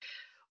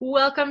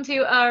Welcome to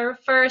our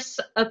first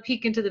A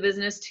Peek into the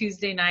Business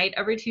Tuesday night.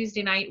 Every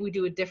Tuesday night, we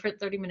do a different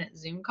 30-minute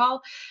Zoom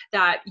call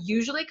that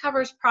usually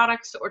covers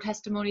products or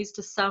testimonies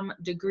to some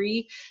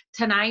degree.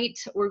 Tonight,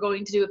 we're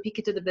going to do a peek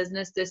into the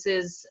business. This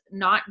is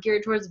not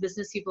geared towards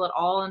business people at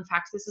all. In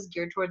fact, this is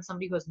geared towards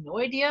somebody who has no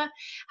idea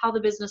how the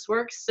business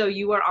works. So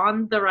you are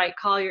on the right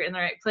call. You're in the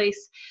right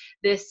place.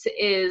 This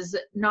is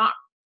not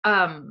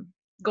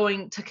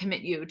going to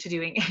commit you to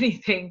doing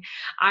anything.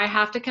 I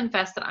have to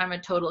confess that I'm a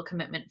total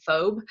commitment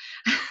phobe.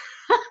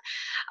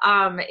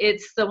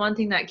 It's the one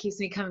thing that keeps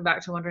me coming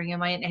back to wondering,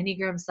 am I an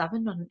Enneagram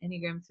 7, not an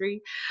Enneagram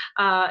 3?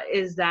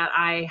 Is that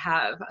I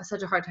have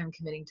such a hard time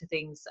committing to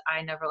things.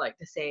 I never like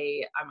to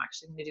say I'm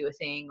actually going to do a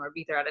thing or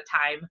be there at a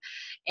time.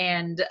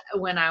 And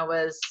when I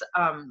was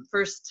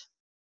first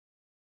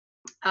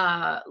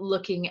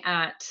looking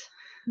at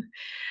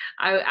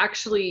I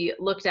actually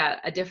looked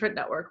at a different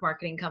network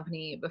marketing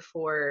company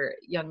before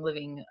Young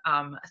Living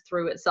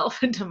threw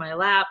itself into my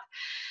lap.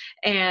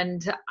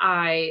 And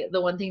the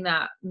one thing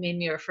that made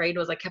me afraid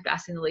was I kept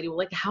asking the lady, well,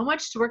 like, how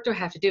much work do I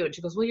have to do? And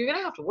she goes, well, you're going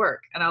to have to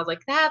work. And I was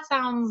like, that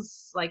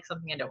sounds like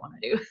something I don't want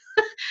to do.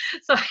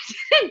 So I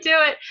didn't do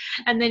it.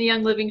 And then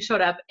Young Living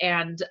showed up,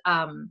 and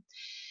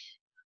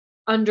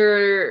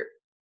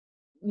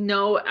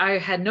I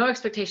had no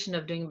expectation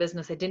of doing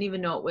business. I didn't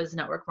even know it was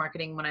network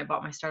marketing when I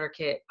bought my starter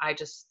kit. I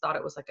just thought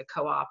it was like a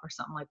co-op or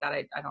something like that.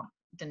 I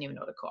didn't even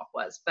know what a co-op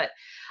was, but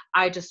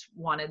I just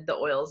wanted the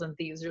oils and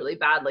thieves really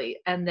badly.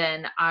 And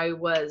then I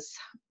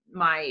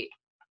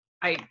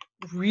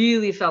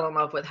really fell in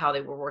love with how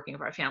they were working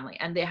for our family,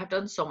 and they have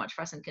done so much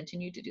for us and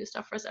continue to do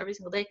stuff for us every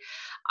single day.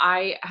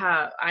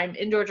 I'm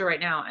in Georgia right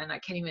now, and I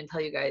can't even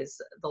tell you guys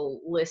the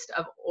list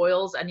of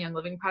oils and Young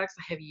Living products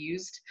I have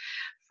used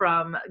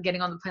from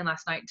getting on the plane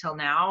last night till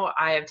now.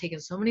 I have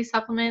taken so many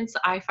supplements.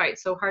 I fight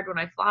so hard when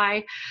I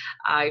fly.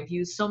 I've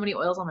used so many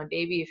oils on my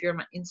baby. If you're on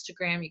my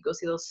Instagram, you go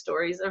see those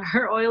stories of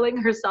her oiling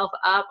herself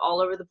up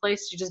all over the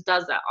place. She just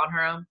does that on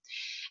her own.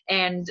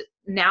 And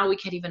now we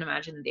can't even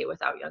imagine the day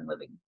without Young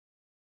Living.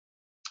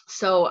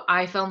 So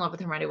I fell in love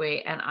with him right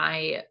away, and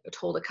I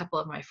told a couple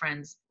of my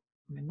friends,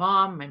 my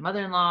mom, my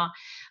mother-in-law, a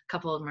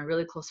couple of my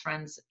really close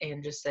friends,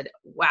 and just said,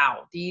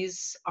 wow,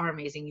 these are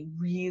amazing. You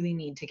really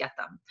need to get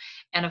them.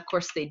 And of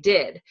course they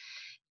did.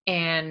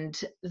 And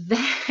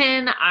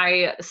then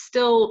I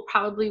still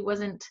probably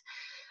wasn't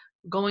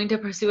going to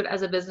pursue it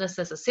as a business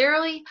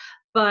necessarily,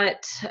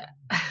 but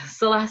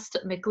Celeste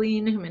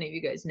McLean, who many of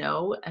you guys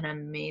know, an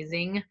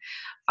amazing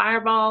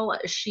fireball,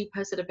 she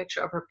posted a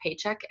picture of her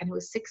paycheck, and it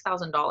was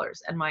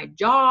 $6,000, and my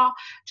jaw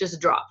just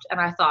dropped. And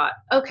I thought,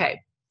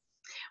 okay,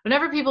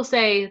 whenever people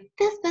say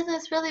this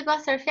business really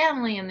busts our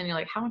family, and then you're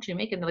like, how much are you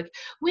making? They're like,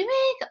 we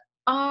make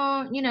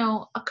a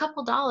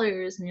couple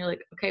dollars. And you're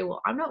like, okay,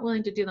 well, I'm not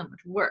willing to do that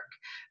much work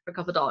for a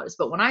couple dollars.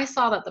 But when I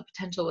saw that the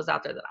potential was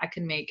out there, that I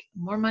could make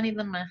more money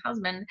than my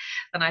husband,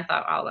 then I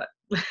thought, oh,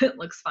 that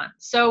looks fun.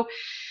 So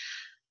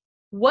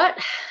what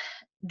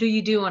do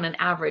you do on an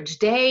average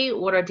day?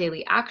 What are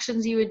daily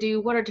actions you would do?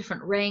 What are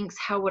different ranks?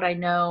 How would I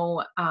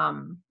know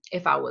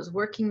if I was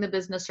working the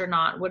business or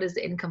not? What is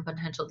the income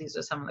potential? These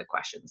are some of the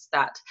questions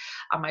that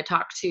I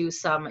talked to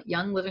some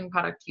Young Living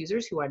product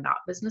users who are not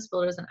business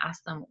builders and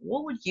asked them,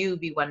 what would you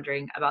be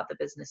wondering about the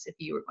business if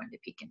you were going to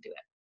peek into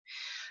it?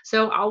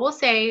 So I will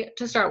say,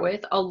 to start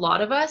with, a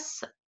lot of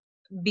us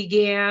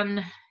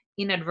began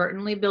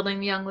inadvertently building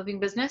the Young Living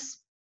business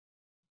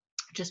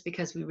just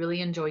because we really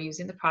enjoy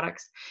using the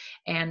products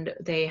and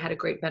they had a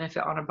great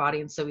benefit on our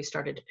body. And so we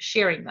started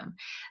sharing them.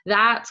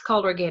 That's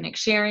called organic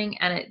sharing.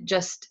 And it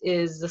just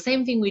is the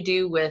same thing we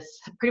do with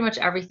pretty much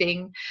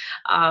everything.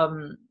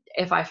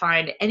 If I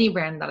find any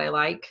brand that I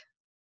like,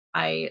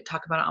 I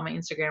talk about it on my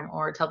Instagram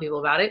or tell people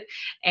about it,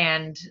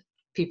 and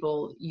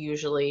people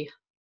usually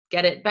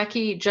get it.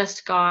 Becky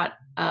just got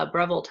a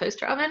Breville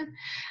toaster oven.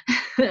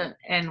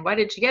 And why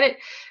did she get it?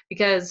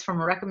 Because from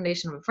a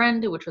recommendation of a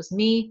friend, which was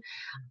me,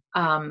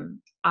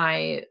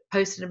 I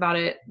posted about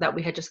it that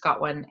we had just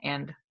got one.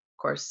 And of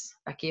course,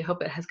 Becky, I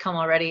hope it has come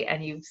already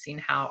and you've seen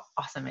how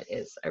awesome it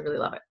is. I really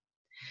love it.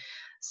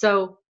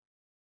 So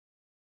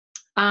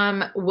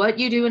what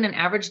you do in an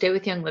average day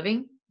with Young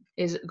Living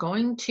is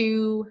going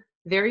to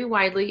vary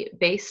widely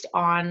based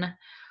on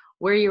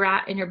where you're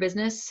at in your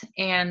business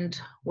and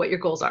what your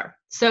goals are.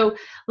 So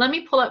let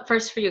me pull up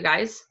first for you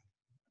guys.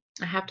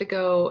 I have to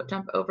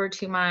jump over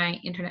to my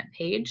internet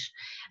page,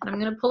 and I'm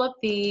going to pull up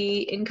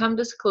the income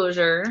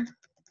disclosure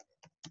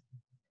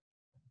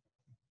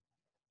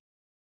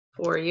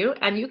for you.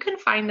 And you can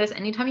find this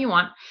anytime you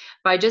want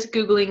by just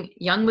Googling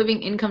Young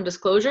Living income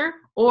disclosure,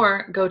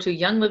 or go to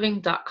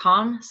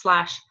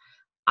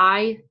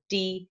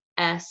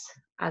youngliving.com/IDS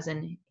as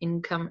in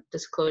income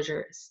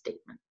disclosure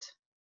statement.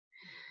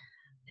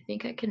 I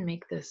think I can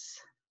make this,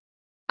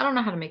 I don't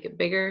know how to make it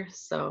bigger,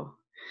 so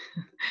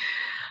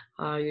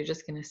you're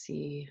just going to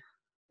see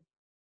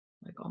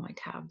like all my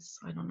tabs.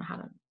 I don't know how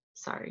to,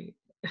 sorry,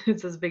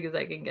 it's as big as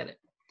I can get it.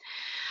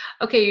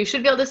 Okay, you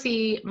should be able to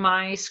see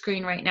my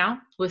screen right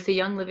now with the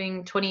Young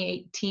Living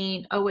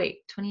 2018. Oh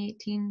wait,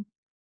 2018?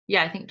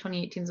 Yeah, I think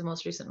 2018 is the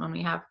most recent one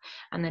we have.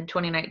 And then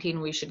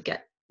 2019 we should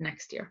get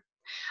next year.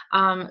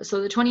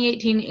 So the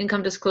 2018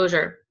 income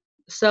disclosure.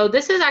 So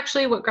this is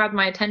actually what grabbed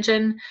my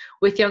attention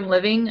with Young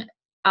Living.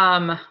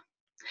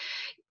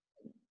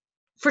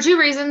 For two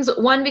reasons.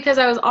 One, because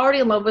I was already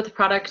in love with the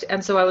product,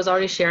 and so I was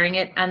already sharing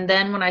it. And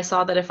then when I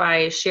saw that if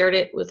I shared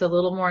it with a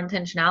little more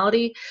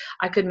intentionality,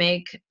 I could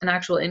make an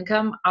actual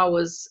income, I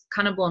was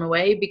kind of blown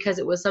away, because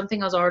it was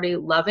something I was already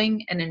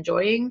loving and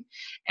enjoying.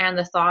 And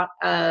the thought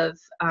of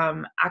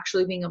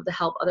actually being able to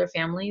help other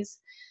families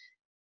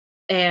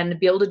and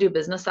be able to do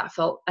business that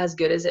felt as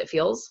good as it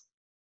feels,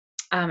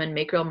 and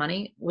make real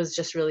money, was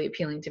just really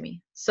appealing to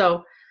me.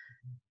 So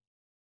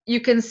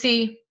you can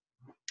see,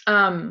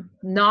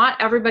 not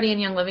everybody in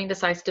Young Living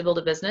decides to build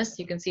a business.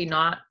 You can see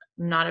not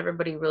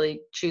everybody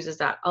really chooses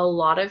that. A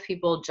lot of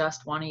people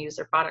just want to use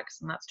their products,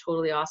 and that's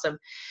totally awesome.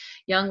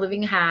 Young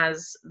Living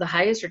has the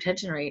highest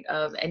retention rate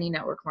of any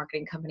network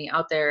marketing company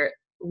out there.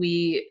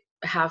 We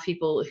have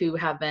people who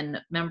have been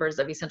members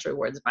of Essential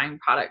Rewards buying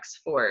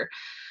products for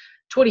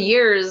 20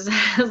 years,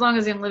 as long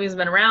as Young Living's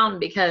been around,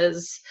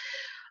 because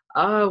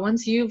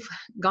once you've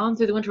gone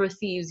through the winter with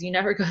thieves, you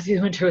never go through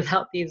the winter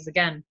without thieves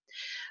again.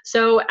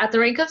 So at the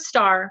rank of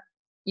star,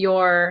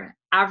 your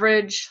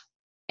average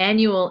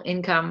annual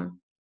income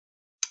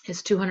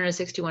is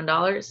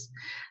 $261.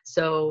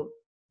 So,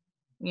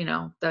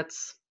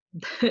 that's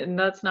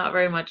that's not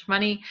very much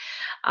money.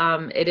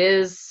 It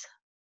is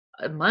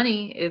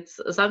money, it's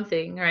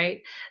something,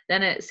 right?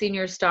 Then at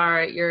senior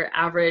star, your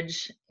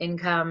average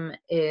income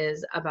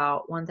is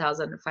about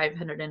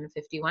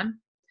 1,551.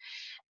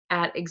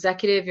 At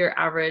executive, your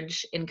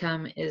average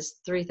income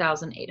is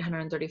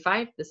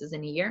 3,835. This is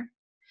in a year.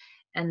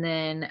 And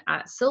then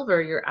at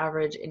silver, your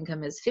average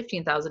income is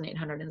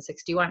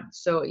 15,861.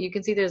 So you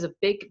can see there's a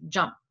big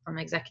jump from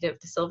executive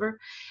to silver.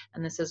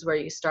 And this is where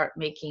you start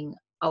making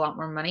a lot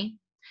more money.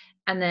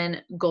 And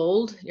then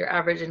gold, your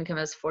average income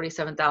is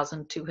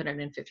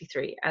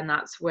 47,253. And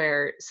that's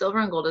where silver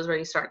and gold is where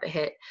you start to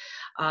hit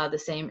the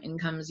same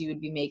incomes you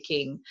would be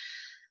making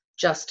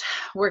just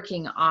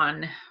working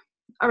on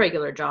a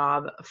regular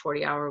job, a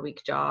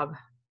 40-hour-a-week job.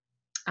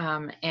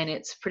 And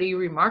it's pretty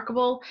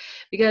remarkable,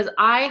 because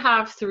I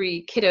have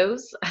 3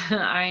 kiddos.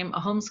 I'm a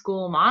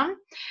homeschool mom,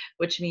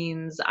 which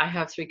means I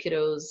have 3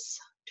 kiddos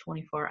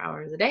 24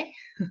 hours a day.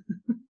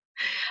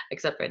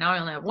 Except right now I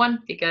only have 1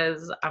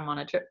 because I'm on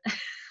a trip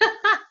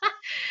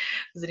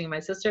visiting my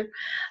sister.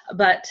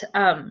 But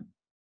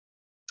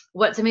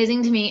what's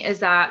amazing to me is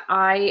that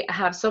I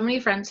have so many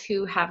friends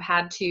who have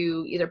had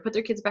to either put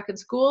their kids back in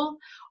school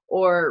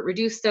or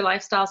reduce their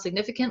lifestyle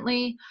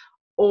significantly,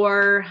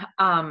 or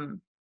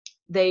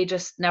they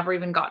just never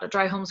even got to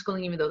try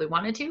homeschooling, even though they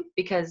wanted to,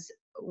 because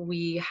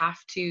we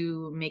have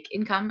to make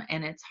income,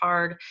 and it's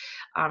hard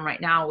right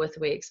now with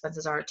the way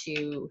expenses are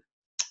to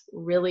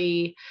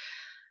really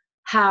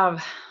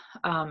have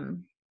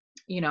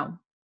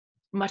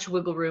much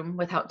wiggle room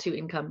without 2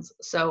 incomes.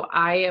 So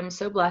I am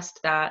so blessed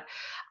that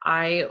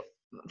I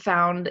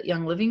found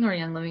Young Living, or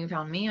Young Living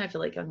found me. I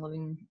feel like Young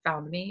Living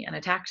found me and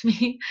attacked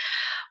me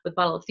with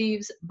Bottle of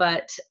Thieves.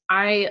 But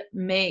I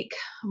make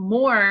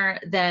more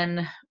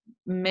than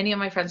many of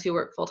my friends who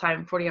work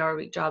full-time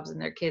 40-hour-a-week jobs,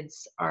 and their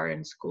kids are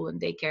in school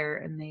and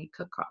daycare, and they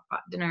cook crock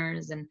pot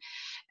dinners and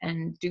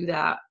do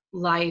that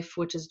life,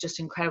 which is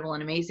just incredible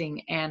and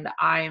amazing. And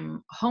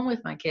I'm home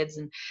with my kids,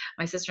 and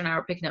my sister and I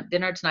were picking up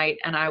dinner tonight,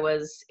 and I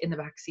was in the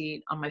back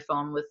seat on my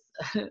phone with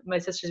my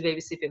sister's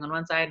baby sleeping on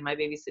one side and my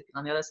baby sleeping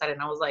on the other side.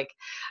 And I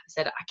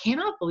said, I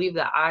cannot believe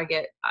that I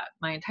get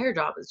my entire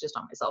job is just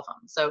on my cell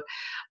phone. So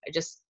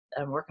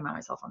I'm working on my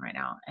cell phone right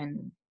now,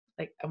 and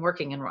I'm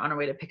working and we're on our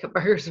way to pick up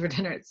burgers for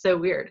dinner. It's so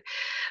weird,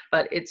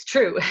 but it's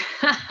true.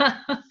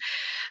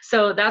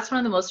 So that's one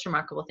of the most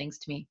remarkable things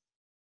to me.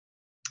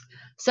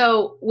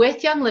 So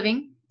with Young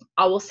Living,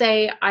 I will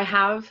say I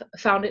have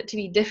found it to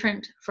be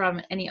different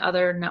from any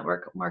other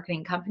network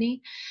marketing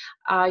company.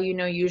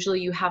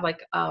 Usually you have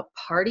like a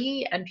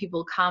party and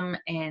people come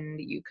and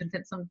you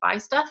convince them to buy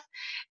stuff.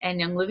 And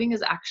Young Living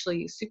is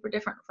actually super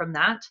different from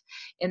that,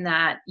 in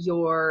that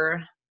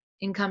your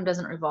income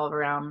doesn't revolve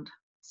around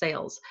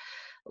sales,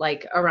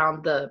 like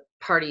around the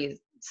party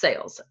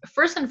sales.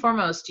 First and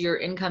foremost, your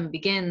income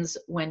begins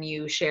when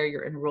you share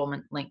your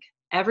enrollment link.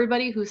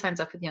 Everybody who signs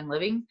up with Young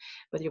Living,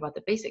 whether you bought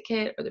the basic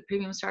kit or the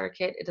premium starter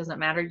kit, it doesn't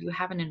matter. You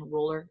have an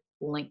enroller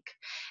link.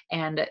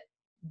 And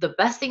the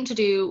best thing to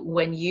do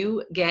when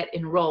you get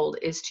enrolled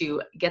is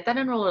to get that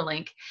enroller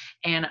link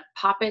and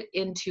pop it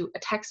into a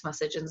text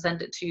message and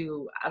send it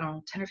to,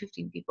 10 or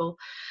 15 people.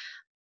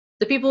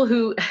 The people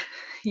who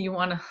you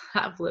want to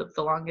have live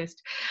the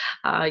longest,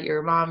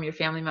 your mom, your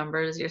family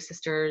members, your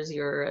sisters,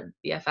 your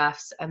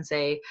BFFs, and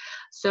say,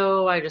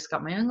 so I just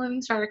got my Young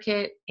Living starter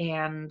kit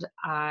and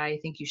I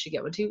think you should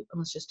get one too, and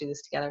let's just do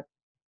this together.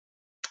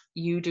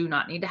 You do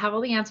not need to have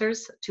all the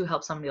answers to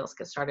help somebody else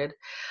get started.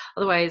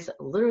 Otherwise,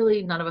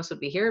 literally none of us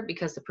would be here,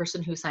 because the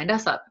person who signed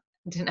us up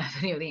didn't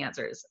have any of the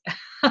answers.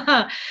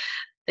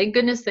 Thank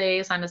goodness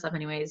they signed us up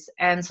anyways.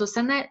 And so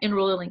send that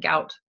enroller link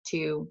out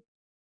to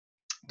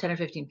 10 or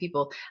 15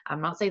 people.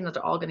 I'm not saying that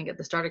they're all going to get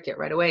the starter kit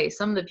right away.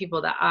 Some of the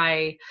people that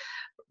I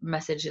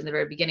messaged in the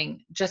very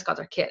beginning just got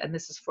their kit, and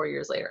this is 4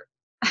 years later.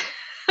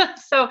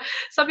 So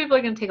some people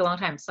are going to take a long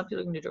time. Some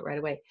people are going to do it right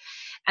away.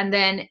 And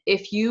then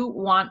if you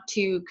want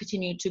to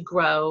continue to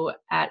grow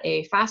at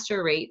a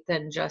faster rate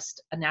than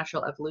just a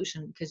natural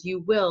evolution, because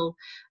you will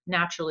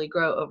naturally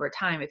grow over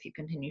time if you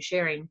continue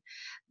sharing,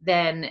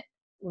 then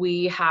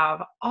we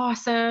have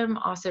awesome,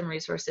 awesome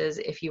resources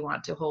if you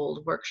want to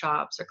hold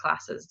workshops or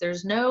classes.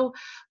 There's no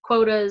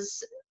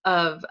quotas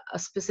of a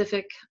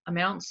specific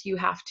amounts you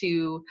have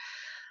to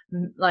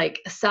like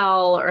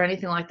sell or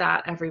anything like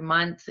that every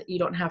month. You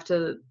don't have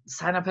to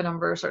sign up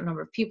a certain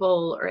number of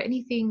people or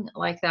anything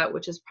like that,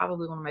 which is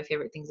probably one of my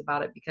favorite things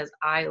about it, because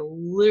I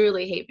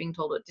literally hate being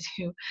told what to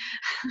do.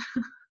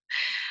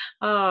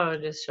 Oh,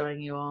 just showing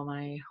you all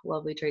my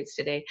lovely traits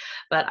today.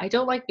 But I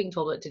don't like being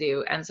told what to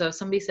do. And so if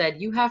somebody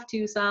said, you have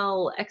to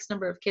sell X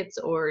number of kits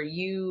or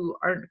you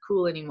aren't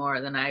cool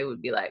anymore, then I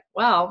would be like,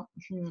 well,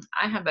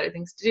 I have better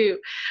things to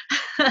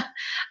do.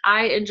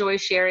 I enjoy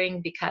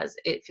sharing because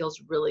it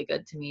feels really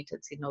good to me to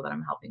know that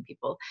I'm helping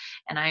people.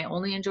 And I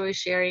only enjoy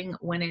sharing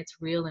when it's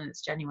real and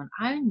it's genuine.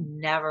 I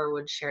never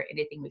would share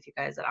anything with you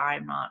guys that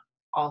I'm not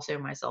also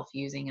myself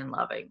using and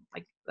loving.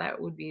 Like, that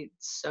would be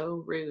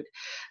so rude.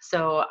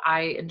 So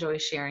I enjoy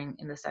sharing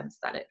in the sense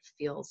that it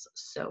feels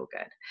so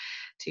good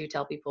to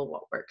tell people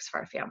what works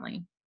for our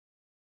family.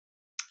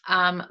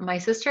 My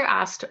sister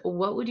asked,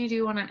 what would you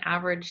do on an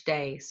average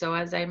day? So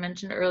as I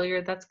mentioned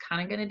earlier, that's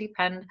kind of going to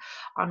depend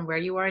on where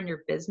you are in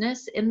your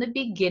business. In the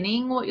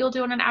beginning, what you'll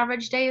do on an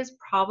average day is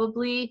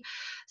probably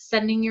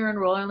sending your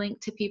enroller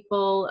link to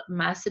people,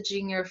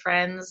 messaging your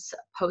friends,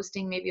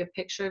 posting maybe a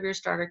picture of your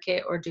starter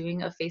kit, or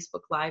doing a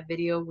Facebook Live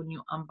video when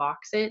you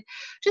unbox it.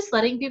 Just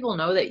letting people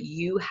know that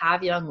you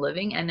have Young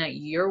Living and that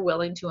you're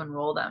willing to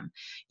enroll them.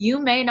 You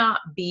may not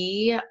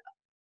be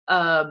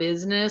a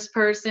business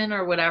person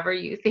or whatever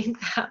you think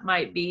that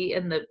might be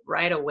in the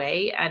right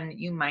away, and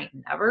you might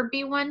never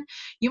be one.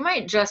 You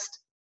might just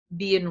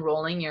be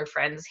enrolling your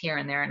friends here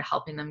and there and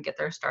helping them get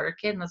their starter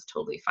kit, and that's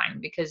totally fine,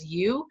 because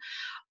you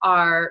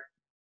are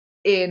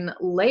in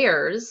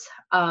layers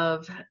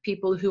of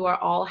people who are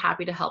all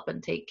happy to help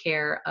and take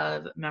care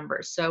of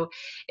members. So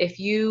if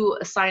you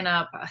sign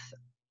up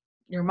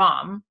your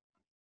mom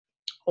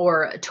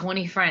or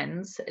 20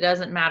 friends, it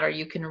doesn't matter.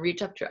 You can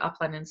reach up to your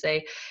upline and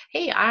say,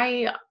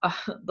 hey,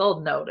 they'll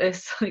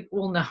notice, like,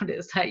 we'll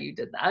notice that you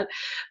did that,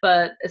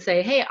 but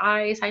say, hey,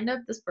 I signed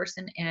up this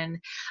person and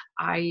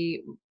I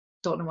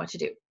don't know what to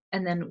do.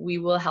 And then we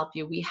will help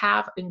you. We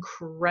have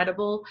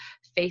incredible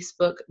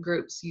Facebook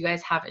groups. You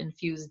guys have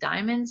Infused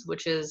Diamonds,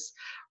 which is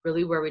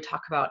really where we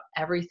talk about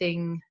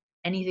everything,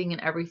 anything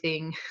and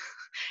everything.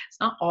 It's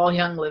not all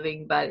Young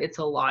Living, but it's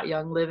a lot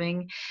Young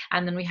Living.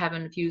 And then we have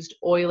Infused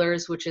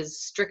Oilers, which is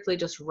strictly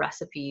just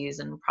recipes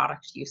and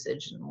product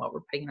usage and what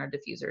we're putting in our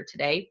diffuser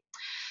today.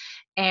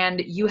 And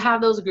you have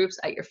those groups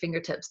at your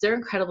fingertips. They're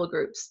incredible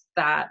groups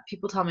that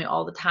people tell me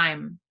all the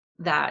time,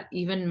 that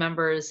even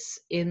members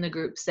in the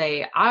group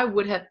say, I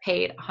would have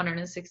paid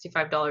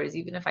 $165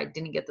 even if I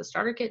didn't get the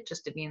starter kit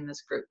just to be in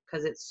this group,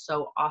 because it's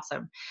so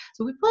awesome.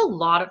 So we put a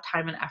lot of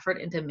time and effort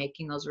into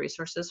making those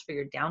resources for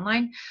your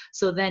downline.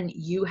 So then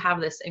you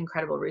have this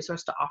incredible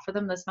resource to offer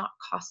them that's not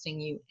costing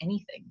you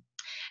anything.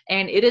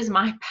 And it is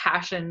my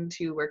passion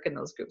to work in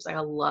those groups. I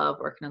love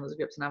working in those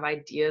groups, and I have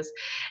ideas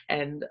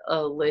and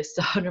a list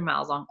 100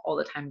 miles long all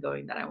the time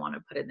going that I want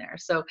to put in there.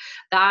 So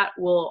that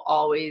will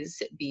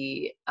always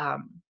be,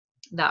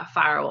 that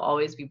fire will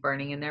always be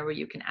burning in there where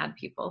you can add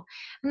people.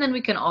 And then we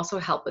can also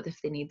help with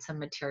if they need some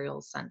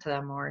materials sent to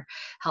them, or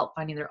help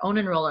finding their own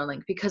enroller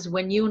link, because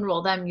when you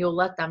enroll them, you'll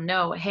let them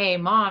know, hey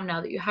mom, now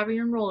that you have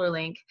your enroller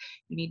link,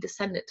 you need to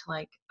send it to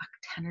like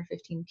 10 or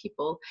 15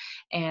 people,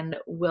 and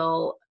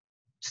we'll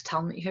just tell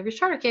them that you have your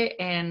starter kit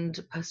and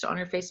post it on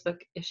your Facebook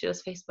if she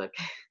does Facebook,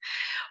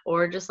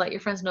 or just let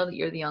your friends know that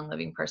you're the Young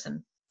Living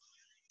person.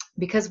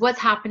 Because what's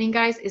happening,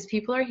 guys, is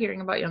people are hearing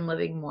about Young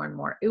Living more and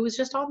more. It was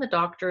just on the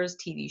doctor's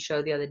TV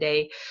show the other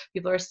day.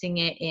 People are seeing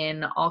it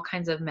in all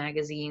kinds of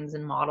magazines,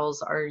 and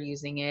models are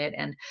using it,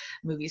 and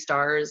movie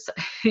stars,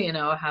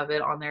 have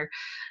it on their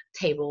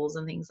tables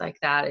and things like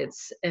that.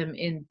 It's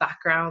in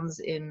backgrounds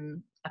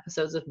in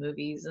episodes of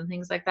movies and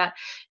things like that.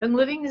 Young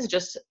Living is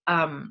just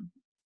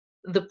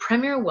the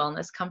premier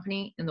wellness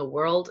company in the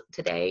world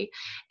today,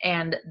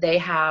 and they're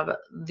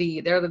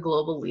the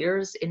global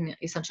leaders in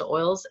essential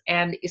oils,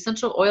 and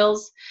essential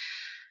oils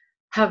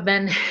have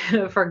been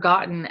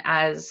forgotten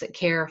as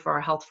care for our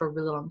health for a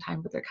really long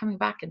time, but they're coming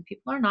back, and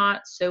people are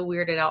not so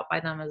weirded out by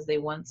them as they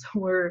once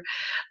were.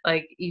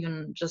 Like,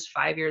 even just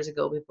 5 years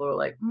ago, people were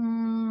like,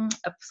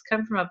 it's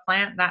come from a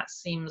plant? That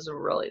seems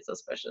really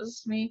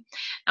suspicious to me.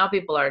 Now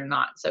people are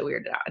not so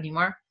weirded out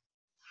anymore.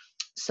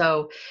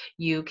 So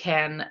you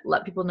can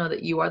let people know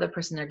that you are the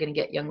person they're going to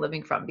get Young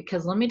Living from.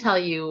 Because let me tell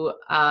you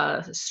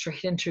a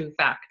straight and true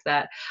fact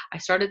that I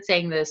started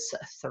saying this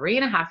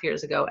 3.5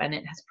 years ago, and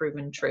it has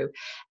proven true.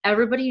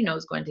 Everybody you know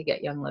is going to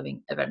get Young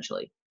Living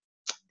eventually.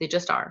 They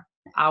just are.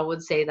 I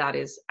would say that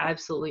is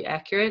absolutely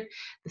accurate.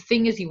 The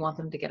thing is, you want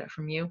them to get it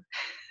from you,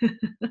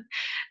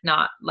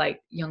 not like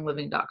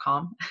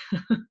youngliving.com,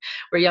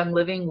 where Young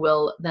Living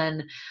will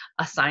then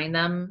assign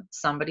them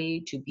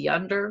somebody to be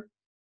under,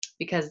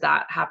 because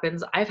that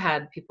happens. I've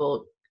had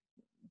people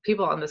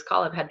on this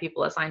call, I've had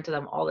people assigned to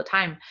them all the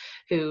time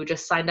who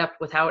just signed up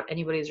without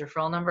anybody's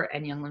referral number,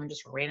 and Young Living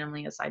just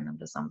randomly assigned them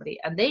to somebody,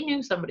 and they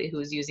knew somebody who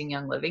was using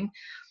Young Living,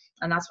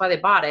 and that's why they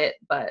bought it,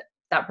 but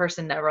that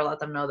person never let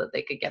them know that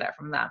they could get it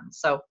from them.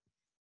 So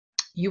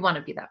you want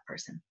to be that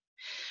person.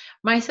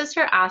 My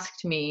sister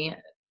asked me,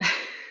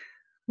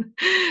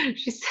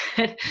 she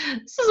said,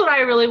 this is what I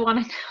really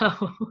want to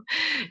know.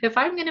 If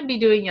I'm going to be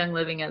doing Young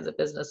Living as a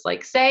business,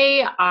 like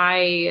say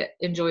I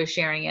enjoy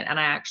sharing it and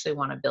I actually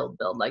want to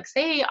build, like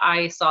say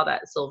I saw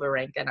that silver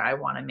rank and I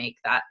want to make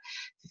that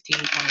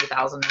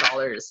 $15,000,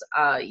 $20,000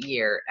 a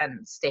year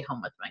and stay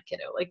home with my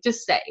kiddo. Like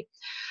just say,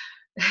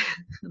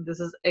 this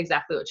is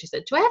exactly what she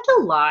said. Do I have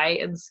to lie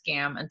and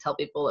scam and tell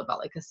people about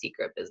like a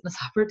secret business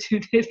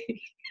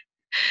opportunity?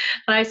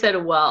 And I said,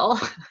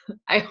 well,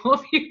 I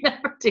hope you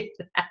never do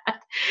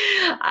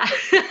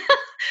that.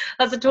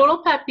 That's a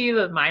total pet peeve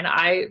of mine.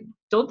 I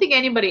don't think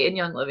anybody in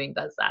Young Living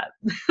does that,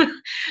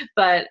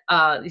 but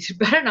you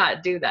better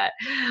not do that.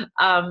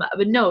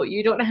 But no,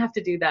 you don't have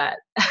to do that.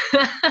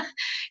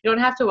 You don't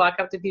have to walk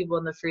up to people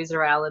in the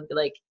freezer aisle and be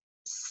like,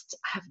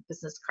 I have a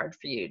business card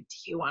for you. Do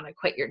you want to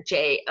quit your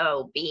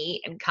JOB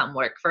and come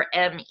work for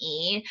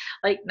ME?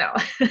 Like, no,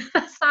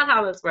 that's not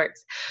how this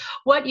works.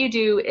 What you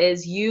do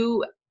is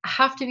you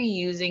have to be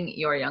using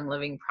your Young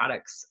Living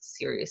products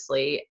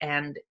seriously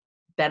and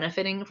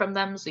benefiting from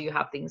them, so you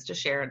have things to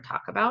share and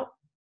talk about.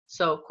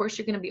 So of course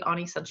you're going to be on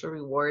Essential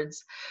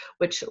Rewards,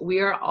 which we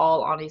are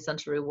all on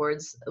Essential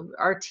Rewards.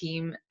 Our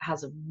team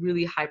has a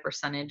really high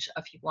percentage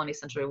of people on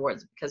Essential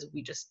Rewards because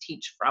we just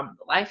teach from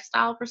the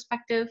lifestyle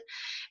perspective,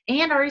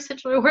 and our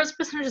Essential Rewards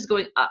percentage is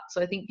going up.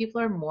 So I think people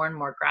are more and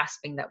more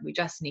grasping that we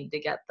just need to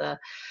get the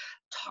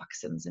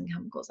toxins and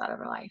chemicals out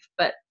of our life.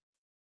 But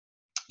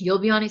you'll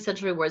be on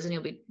Essential Rewards and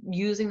you'll be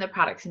using the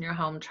products in your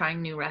home,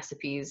 trying new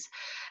recipes.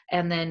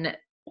 And then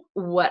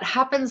what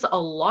happens a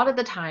lot of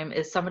the time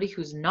is somebody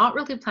who's not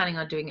really planning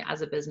on doing it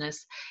as a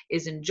business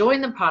is enjoying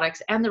the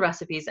products and the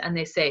recipes, and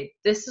they say,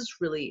 this is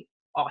really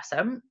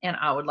awesome and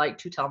I would like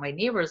to tell my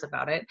neighbors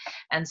about it.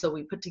 And so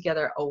we put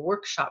together a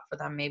workshop for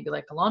them, maybe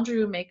like a laundry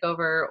room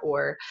makeover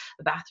or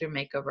a bathroom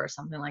makeover or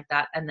something like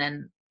that. And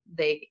then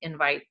they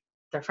invite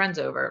their friends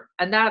over.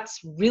 And that's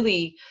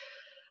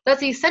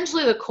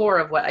essentially the core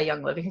of what a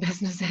Young Living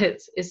business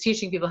is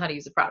teaching people how to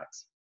use the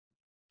products.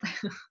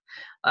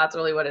 That's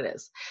really what it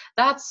is.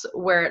 That's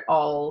where it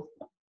all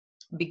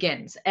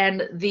begins.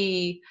 And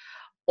the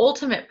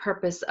ultimate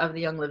purpose of the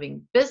Young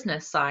Living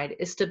business side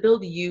is to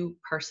build you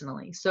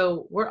personally.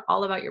 So we're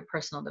all about your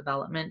personal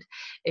development.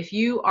 If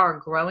you are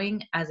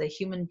growing as a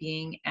human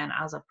being and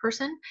as a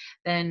person,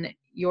 then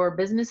your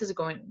business is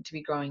going to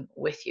be growing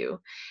with you.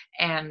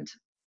 And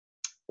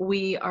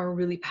we are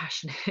really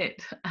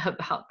passionate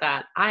about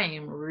that. I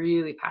am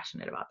really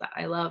passionate about that.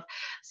 I love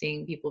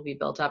seeing people be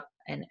built up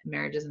and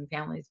marriages and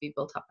families be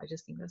built up. I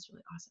just think that's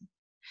really awesome.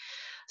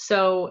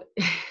 So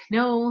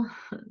no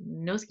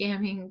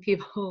scamming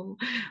people,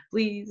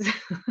 please.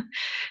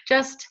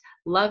 Just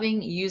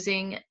loving,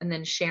 using, and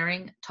then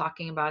sharing,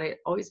 talking about it,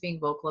 always being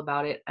vocal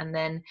about it. And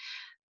then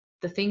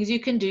the things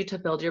you can do to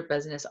build your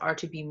business are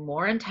to be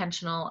more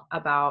intentional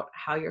about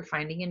how you're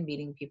finding and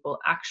meeting people,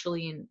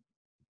 actually,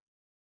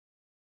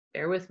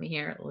 bear with me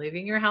here,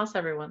 leaving your house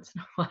every once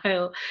in a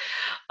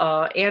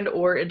while, and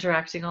or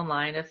interacting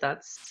online if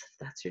that's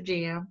your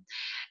jam,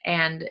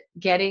 and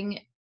getting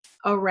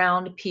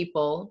around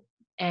people,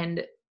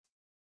 and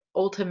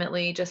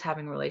ultimately just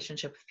having a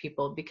relationship with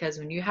people. Because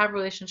when you have a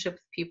relationship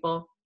with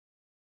people,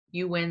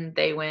 you win,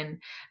 they win,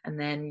 and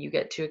then you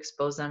get to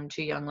expose them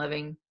to Young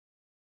Living.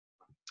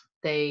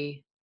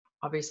 They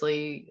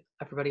obviously,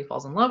 everybody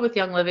falls in love with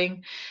Young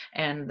Living,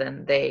 and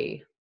then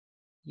they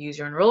use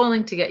your enroll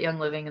link to get Young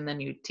Living, and then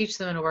you teach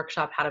them in a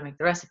workshop how to make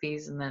the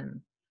recipes, and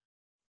then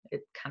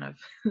it kind of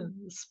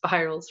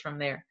spirals from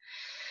there.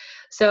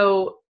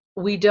 So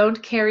we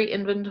don't carry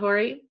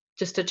inventory.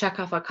 Just to check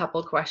off a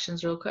couple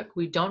questions real quick.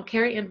 We don't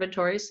carry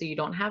inventory, so you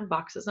don't have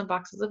boxes and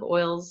boxes of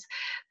oils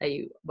that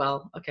you,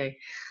 well, okay,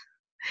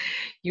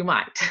 you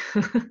might,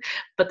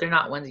 but they're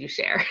not ones you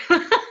share.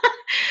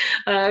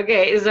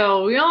 Okay,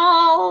 so we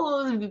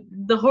all,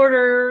 the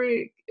hoarder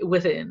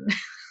within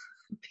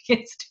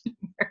begins to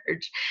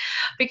emerge,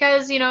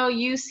 because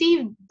you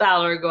see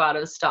Valor go out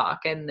of stock,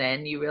 and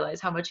then you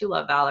realize how much you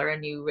love Valor,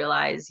 and you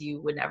realize you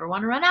would never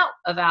want to run out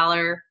of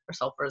Valor or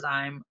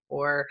Sulfurzyme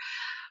or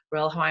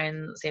Royal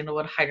Hawaiian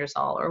Sandalwood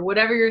Hydrosol or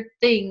whatever your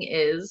thing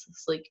is,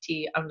 Sleek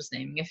Tea, I'm just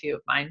naming a few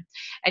of mine,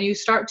 and you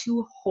start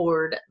to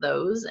hoard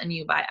those, and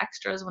you buy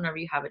extras whenever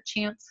you have a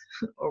chance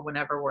or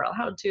whenever we're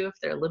allowed to, if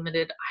they're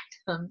limited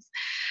items.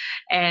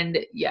 And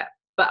yeah,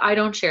 but I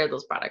don't share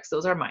those products.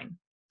 Those are mine.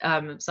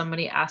 If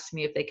somebody asked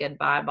me if they could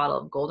buy a bottle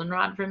of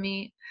Goldenrod from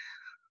me,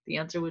 the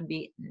answer would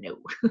be no,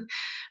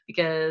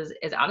 because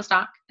it's out of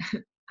stock.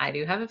 I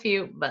do have a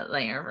few, but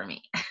they are for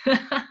me.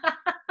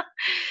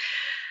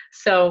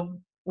 So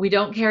we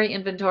don't carry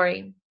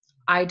inventory.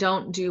 I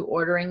don't do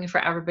ordering for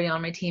everybody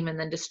on my team and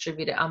then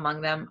distribute it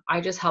among them.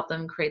 I just help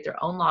them create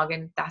their own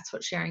login. That's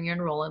what sharing your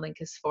enroller link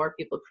is for.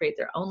 People create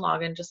their own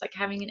login, just like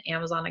having an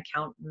Amazon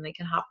account, and they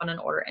can hop on an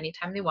order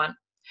anytime they want.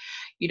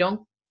 You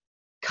don't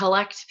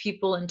collect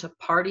people into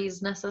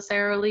parties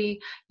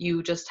necessarily.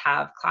 You just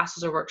have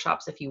classes or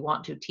workshops if you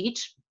want to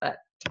teach, but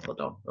people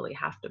don't really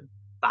have to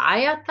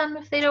buy at them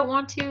if they don't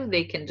want to.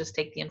 They can just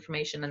take the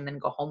information and then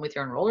go home with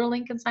your enroller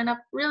link and sign up.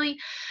 Really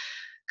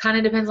kind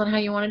of depends on how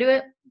you want to do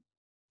it.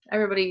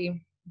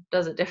 Everybody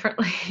does it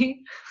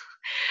differently.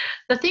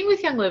 The thing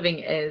with Young Living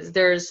is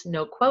there's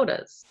no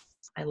quotas.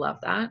 I love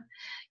that.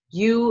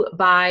 You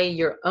buy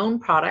your own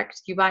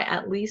product. You buy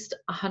at least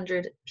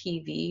 100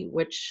 PV,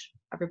 which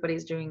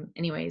everybody's doing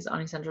anyways on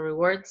Essential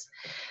Rewards,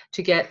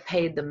 to get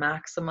paid the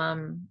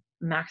maximum,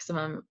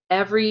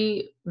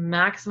 every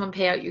maximum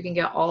payout you can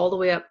get, all the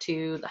way up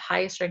to the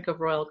highest rank of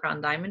Royal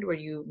Crown Diamond, where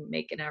you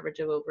make an average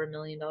of over $1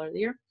 million a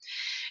year.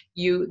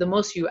 The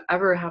most you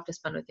ever have to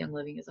spend with Young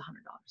Living is $100.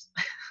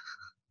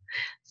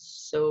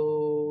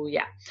 So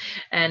yeah,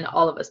 and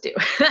all of us do.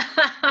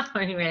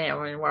 I mean,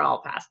 we're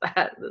all past that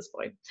at this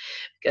point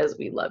because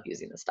we love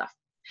using this stuff.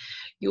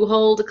 You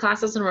hold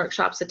classes and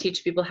workshops to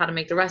teach people how to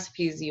make the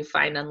recipes you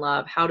find and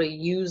love, how to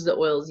use the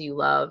oils you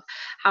love,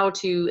 how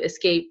to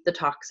escape the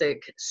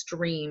toxic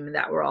stream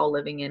that we're all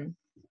living in.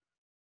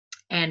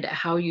 And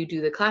how you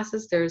do the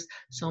classes, there's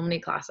so many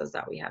classes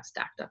that we have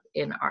stacked up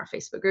in our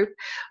Facebook group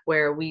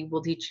where we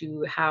will teach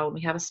you how.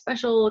 We have a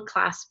special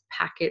class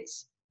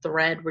packets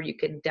thread where you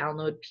can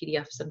download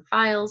PDFs and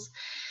files.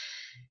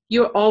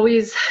 You're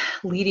always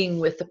leading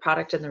with the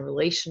product and the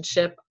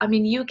relationship. I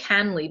mean, you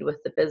can lead with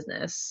the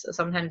business.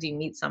 Sometimes you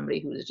meet somebody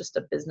who's just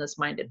a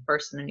business-minded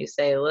person and you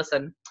say,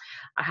 listen,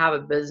 I have a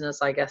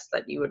business, I guess,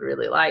 that you would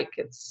really like.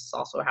 It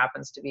also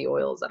happens to be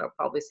oils that'll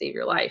probably save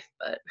your life,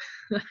 but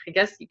I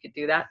guess you could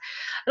do that.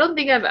 I don't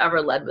think I've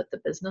ever led with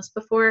the business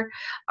before.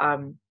 I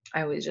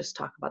always just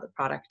talk about the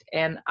product,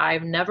 and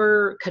I've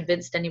never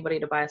convinced anybody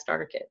to buy a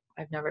starter kit.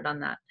 I've never done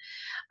that.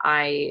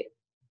 I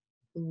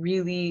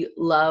really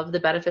love the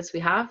benefits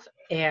we have,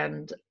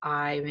 and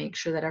I make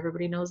sure that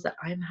everybody knows that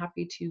I'm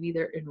happy to be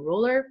their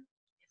enroller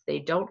if they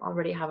don't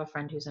already have a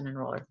friend who's an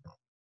enroller.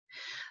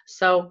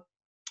 So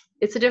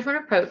it's a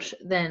different approach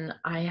than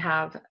I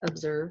have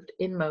observed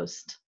in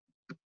most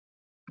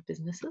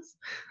businesses.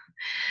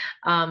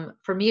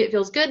 For me, it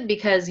feels good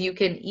because you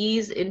can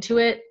ease into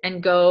it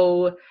and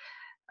go.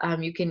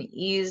 You can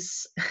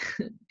ease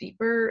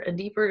deeper and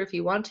deeper if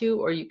you want to,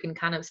 or you can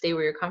kind of stay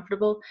where you're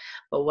comfortable.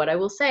 But what I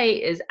will say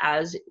is,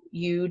 as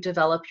you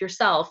develop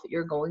yourself,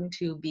 you're going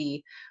to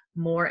be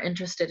more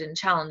interested in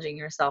challenging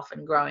yourself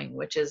and growing,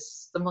 which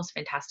is the most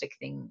fantastic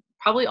thing.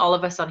 Probably all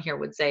of us on here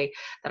would say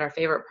that our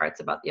favorite parts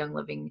about the Young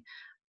Living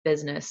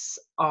business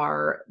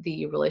are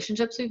the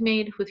relationships we've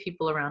made with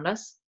people around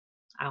us.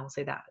 I will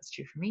say that is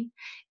true for me,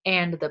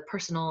 and the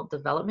personal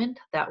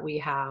development that we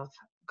have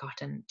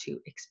gotten to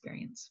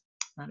experience.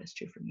 That is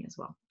true for me as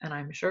well, and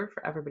I'm sure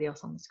for everybody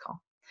else on this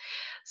call.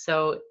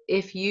 So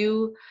if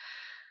you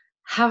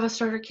have a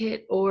starter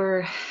kit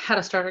or had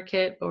a starter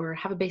kit or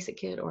have a basic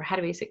kit or had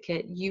a basic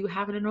kit, you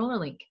have an enroller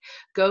link.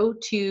 Go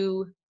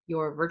to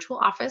your virtual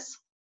office,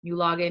 you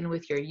log in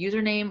with your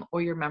username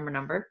or your member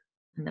number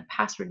and the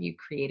password you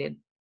created,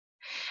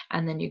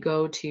 and then you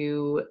go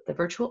to the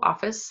virtual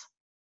office,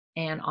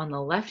 and on the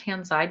left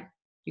hand side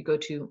you go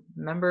to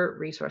member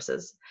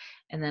resources,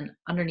 and then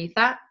underneath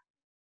that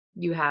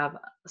you have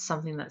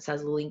something that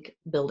says link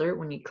builder.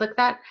 When you click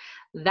that,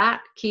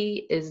 that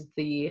key is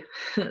the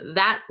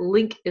that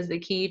link is the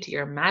key to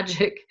your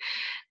magic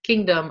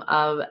kingdom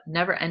of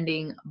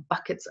never-ending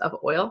buckets of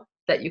oil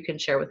that you can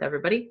share with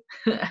everybody,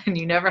 and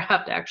you never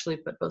have to actually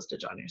put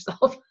postage on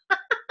yourself.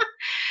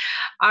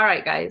 All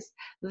right, guys,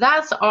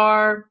 that's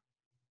our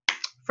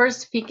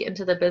first peek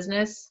into the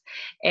business.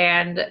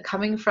 And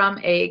coming from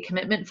a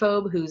commitment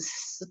phobe who's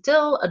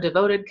still a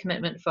devoted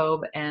commitment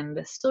phobe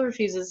and still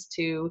refuses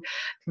to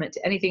commit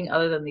to anything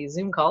other than these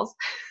Zoom calls,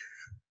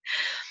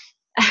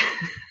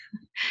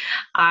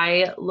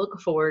 I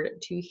look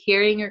forward to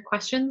hearing your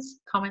questions,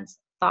 comments,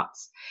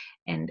 thoughts,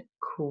 and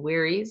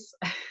queries.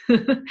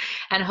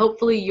 And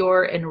hopefully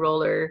your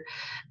enroller,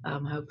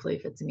 hopefully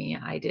if it's me,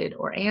 I did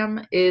or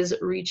am, is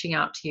reaching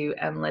out to you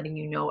and letting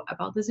you know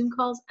about the Zoom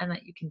calls and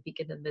that you can peek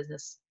into the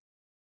business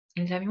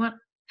anytime you want.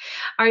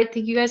 All right,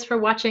 thank you guys for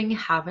watching.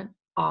 Have an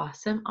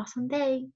awesome, awesome day.